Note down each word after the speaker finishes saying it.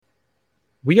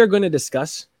we are going to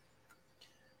discuss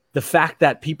the fact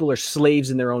that people are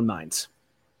slaves in their own minds.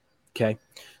 Okay.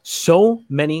 So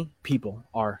many people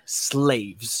are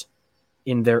slaves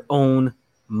in their own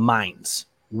minds.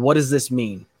 What does this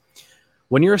mean?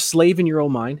 When you're a slave in your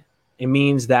own mind, it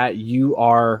means that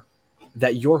your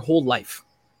whole life,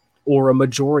 or a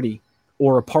majority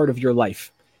or a part of your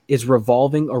life, is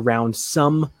revolving around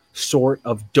some sort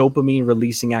of dopamine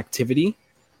releasing activity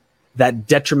that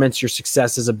detriments your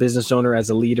success as a business owner, as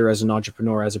a leader, as an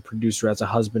entrepreneur, as a producer, as a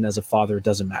husband, as a father. It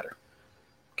doesn't matter.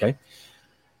 Okay.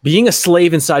 Being a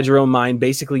slave inside your own mind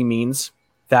basically means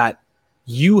that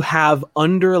you have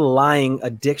underlying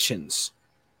addictions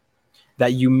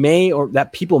that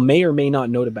that people may or may not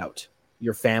know about.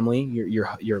 Your family,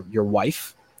 your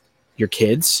wife, your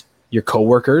kids, your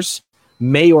coworkers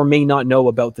may or may not know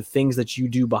about the things that you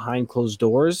do behind closed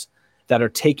doors that are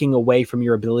taking away from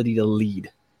your ability to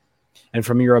lead and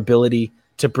from your ability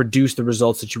to produce the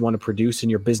results that you want to produce in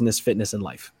your business, fitness, and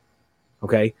life.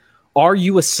 Okay. Are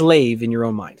you a slave in your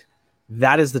own mind?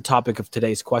 That is the topic of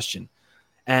today's question.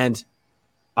 And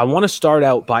I want to start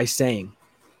out by saying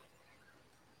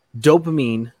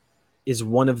dopamine is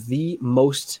one of the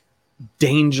most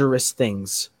dangerous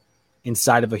things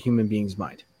inside of a human being's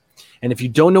mind. And if you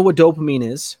don't know what dopamine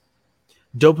is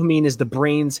the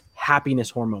brain's happiness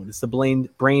hormone. It's the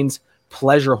brain's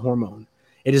pleasure hormone.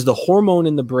 It is the hormone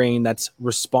in the brain that's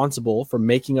responsible for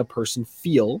making a person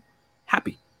feel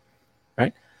happy,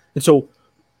 right? And so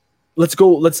let's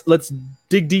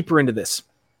dig deeper into this.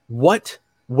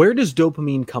 Where does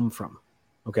dopamine come from?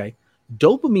 Okay.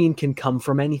 Dopamine can come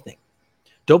from anything.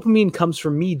 Dopamine comes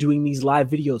from me doing these live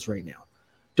videos right now.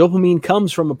 Dopamine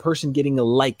comes from a person getting a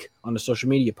like on a social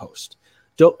media post.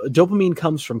 Dopamine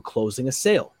comes from closing a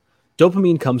sale.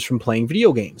 Dopamine comes from playing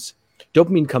video games.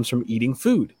 Dopamine comes from eating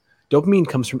food. Dopamine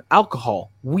comes from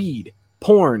alcohol, weed,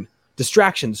 porn,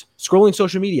 distractions, scrolling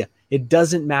social media. It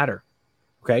doesn't matter.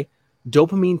 Okay.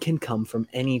 Dopamine can come from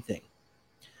anything.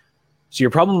 So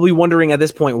you're probably wondering at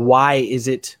this point, why is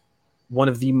it one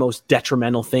of the most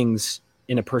detrimental things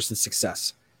in a person's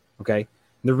success? Okay. And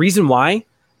the reason why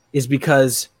is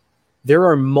because there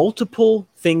are multiple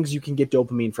things you can get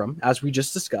dopamine from, as we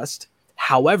just discussed.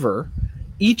 However,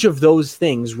 each of those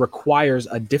things requires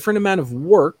a different amount of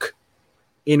work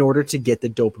in order to get the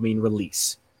dopamine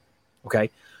release. Okay.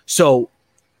 So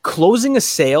closing a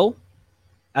sale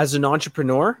as an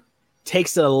entrepreneur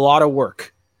takes a lot of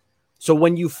work. So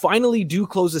when you finally do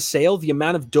close a sale, the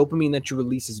amount of dopamine that you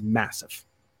release is massive.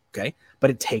 Okay. But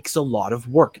it takes a lot of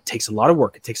work. It takes a lot of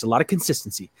work. It takes a lot of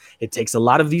consistency. It takes a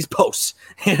lot of these posts.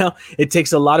 It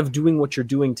takes a lot of doing what you're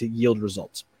doing to yield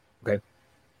results. Okay.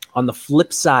 On the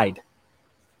flip side,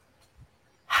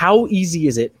 how easy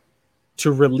is it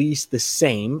to release the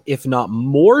same, if not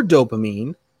more,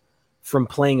 dopamine from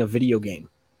playing a video game?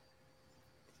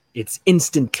 It's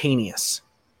instantaneous.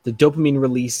 The dopamine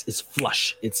release is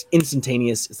flush. It's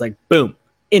instantaneous. It's like, boom,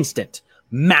 instant,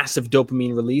 massive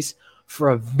dopamine release for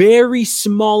a very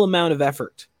small amount of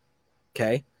effort.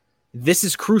 Okay. This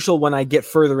is crucial when I get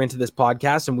further into this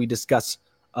podcast and we discuss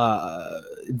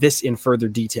this in further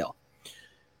detail.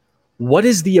 What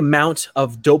is the amount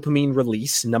of dopamine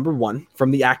release, number one,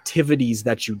 from the activities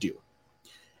that you do?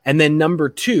 And then number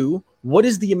two, what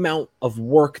is the amount of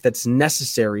work that's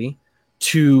necessary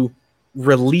to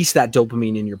release that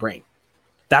dopamine in your brain?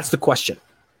 That's the question.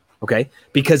 Okay.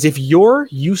 Because if you're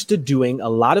used to doing a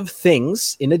lot of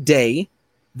things in a day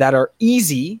that are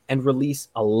easy and release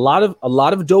a lot of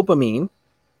dopamine,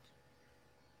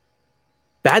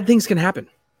 bad things can happen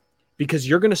because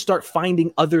you're going to start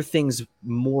finding other things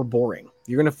more boring.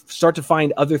 You're going to start to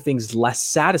find other things less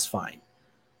satisfying,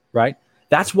 right?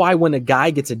 That's why when a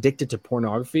guy gets addicted to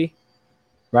pornography,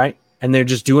 right, and they're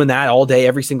just doing that all day,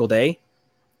 every single day,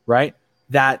 right,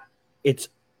 that it's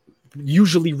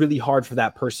usually really hard for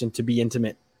that person to be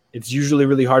intimate. It's usually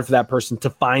really hard for that person to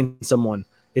find someone.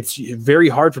 It's very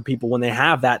hard for people when they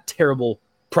have that terrible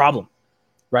problem,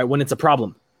 right? When it's a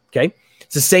problem, okay?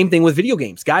 It's the same thing with video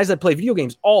games. Guys that play video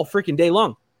games all freaking day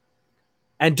long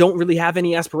and don't really have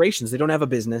any aspirations. They don't have a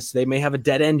business. They may have a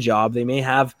dead-end job. They may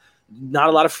have not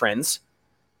a lot of friends,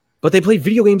 but they play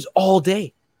video games all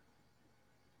day.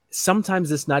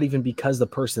 Sometimes it's not even because the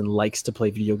person likes to play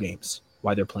video games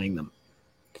while they're playing them.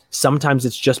 Sometimes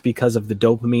it's just because of the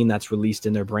dopamine that's released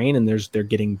in their brain and they're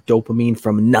getting dopamine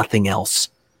from nothing else.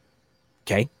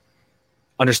 Okay?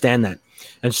 Understand that.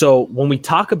 And so when we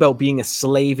talk about being a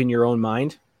slave in your own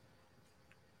mind,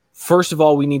 first of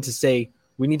all, we need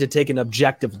to take an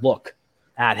objective look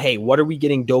at, hey, what are we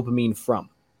getting dopamine from?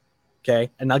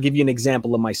 Okay? And I'll give you an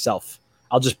example of myself.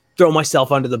 I'll just throw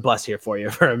myself under the bus here for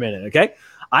you for a minute, okay?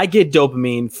 I get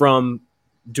dopamine from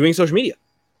doing social media,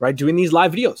 right? Doing these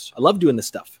live videos. I love doing this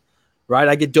stuff, right?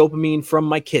 I get dopamine from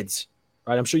my kids,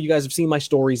 right? I'm sure you guys have seen my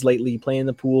stories lately, playing in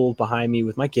the pool behind me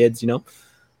with my kids,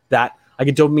 that I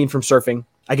get dopamine from surfing.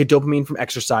 I get dopamine from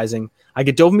exercising. I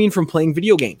get dopamine from playing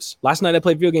video games. Last night I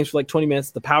played video games for like 20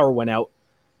 minutes. The power went out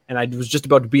and I was just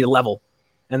about to beat a level.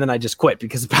 And then I just quit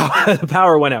because the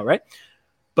power went out, right?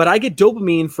 But I get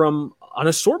dopamine from an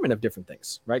assortment of different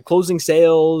things, right? Closing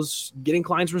sales, getting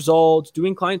clients results,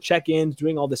 doing client check-ins,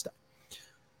 doing all this stuff.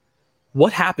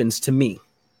 What happens to me?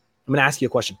 I'm going to ask you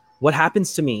a question. What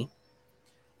happens to me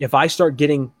if I start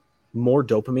getting more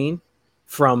dopamine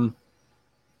from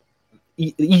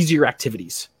easier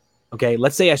activities? Okay,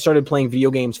 let's say I started playing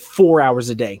video games 4 hours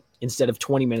a day instead of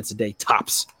 20 minutes a day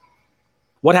tops.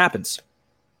 What happens?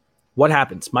 What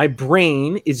happens? My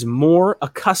brain is more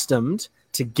accustomed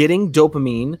to getting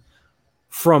dopamine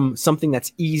from something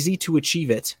that's easy to achieve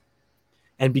it.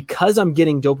 And because I'm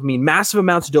getting dopamine, massive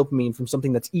amounts of dopamine from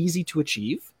something that's easy to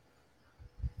achieve,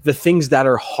 the things that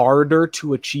are harder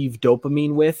to achieve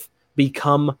dopamine with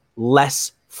become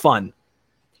less fun.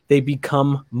 They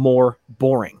become more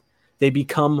boring. They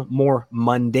become more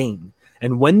mundane.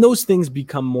 And when those things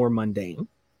become more mundane,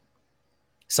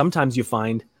 sometimes you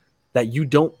find that you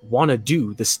don't want to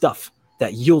do the stuff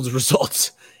that yields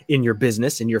results in your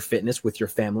business, in your fitness, with your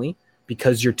family,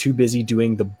 because you're too busy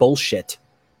doing the bullshit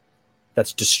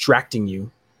that's distracting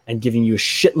you and giving you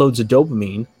shitloads of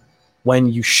dopamine when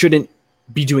you shouldn't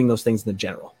be doing those things in the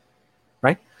general,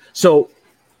 right? So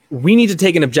we need to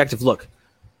take an objective look.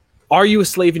 Are you a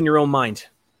slave in your own mind,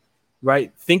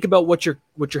 right? Think about what your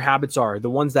habits are, the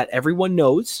ones that everyone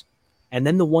knows, and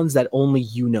then the ones that only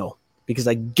you know. Because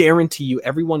I guarantee you,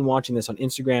 everyone watching this on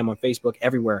Instagram, on Facebook,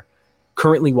 everywhere,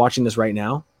 currently watching this right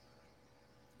now,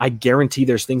 I guarantee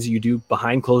there's things that you do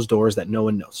behind closed doors that no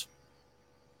one knows,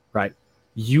 right?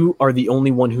 You are the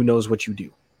only one who knows what you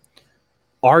do.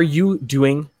 Are you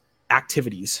doing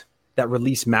activities that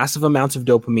release massive amounts of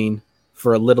dopamine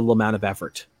for a little amount of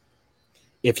effort?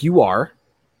 If you are,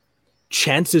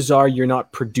 chances are you're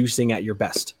not producing at your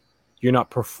best. You're not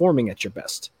performing at your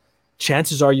best.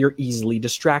 Chances are you're easily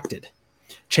distracted.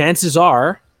 Chances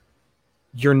are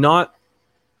your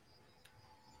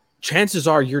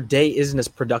day isn't as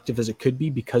productive as it could be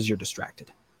because you're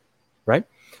distracted, right?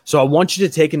 So I want you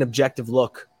to take an objective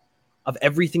look of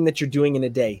everything that you're doing in a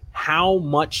day. How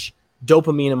much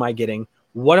dopamine am I getting?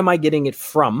 What am I getting it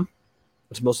from?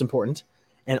 What's most important?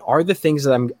 And are the things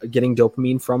that I'm getting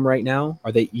dopamine from right now,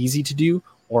 are they easy to do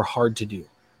or hard to do?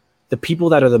 The people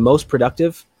that are the most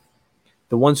productive,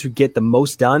 the ones who get the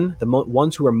most done, the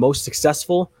ones who are most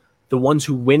successful, the ones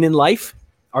who win in life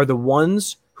are the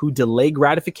ones who delay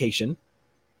gratification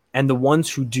and the ones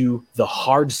who do the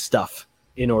hard stuff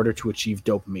in order to achieve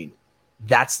dopamine.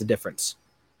 That's the difference.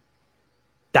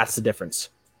 That's the difference.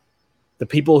 The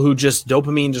people who just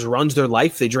dopamine just runs their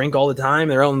life, they drink all the time,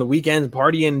 they're out on the weekends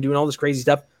partying and doing all this crazy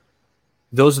stuff.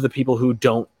 Those are the people who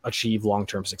don't achieve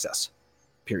long-term success,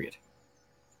 period.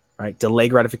 Right? Delay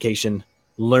gratification,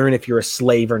 learn if you're a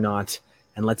slave or not,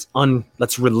 and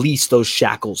let's release those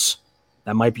shackles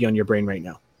that might be on your brain right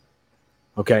now.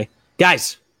 Okay?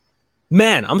 Guys,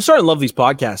 man, I'm starting to love these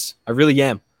podcasts. I really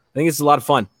am. I think it's a lot of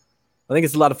fun.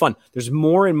 There's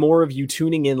more and more of you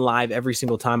tuning in live every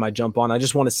single time I jump on. I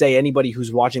just want to say, anybody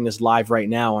who's watching this live right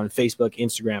now on Facebook,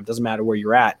 Instagram, doesn't matter where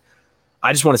you're at,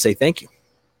 I just want to say thank you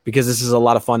because this is a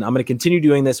lot of fun. I'm going to continue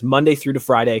doing this Monday through to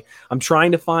Friday. I'm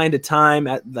trying to find a time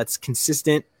that's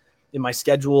consistent in my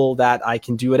schedule that I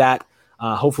can do it at.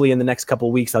 Hopefully in the next couple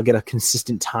of weeks, I'll get a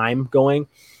consistent time going.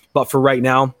 But for right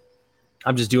now,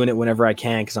 I'm just doing it whenever I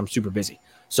can because I'm super busy.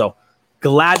 So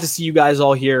glad to see you guys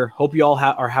all here. Hope you all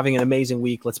are having an amazing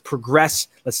week. Let's progress.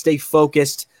 Let's stay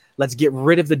focused. Let's get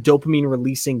rid of the dopamine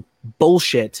releasing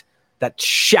bullshit that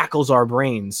shackles our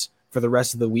brains for the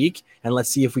rest of the week. And let's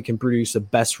see if we can produce the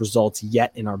best results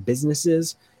yet in our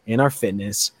businesses, in our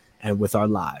fitness, and with our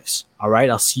lives. All right.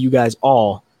 I'll see you guys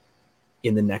all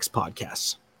in the next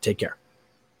podcast. Take care.